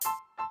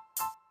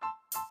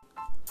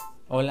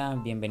Hola,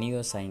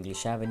 bienvenidos a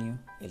English Avenue,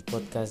 el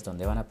podcast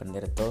donde van a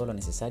aprender todo lo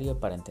necesario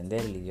para entender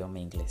el idioma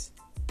inglés.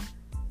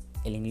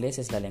 El inglés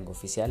es la lengua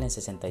oficial en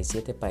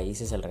 67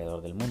 países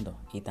alrededor del mundo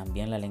y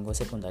también la lengua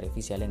secundaria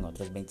oficial en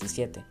otros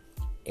 27.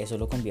 Eso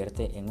lo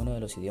convierte en uno de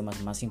los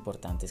idiomas más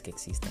importantes que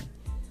existen.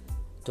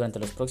 Durante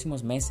los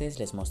próximos meses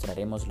les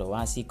mostraremos lo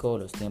básico,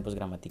 los tiempos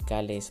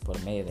gramaticales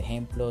por medio de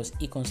ejemplos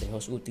y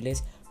consejos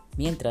útiles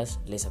mientras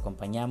les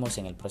acompañamos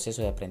en el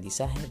proceso de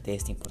aprendizaje de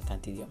este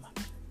importante idioma.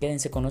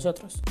 Quédense con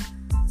nosotros.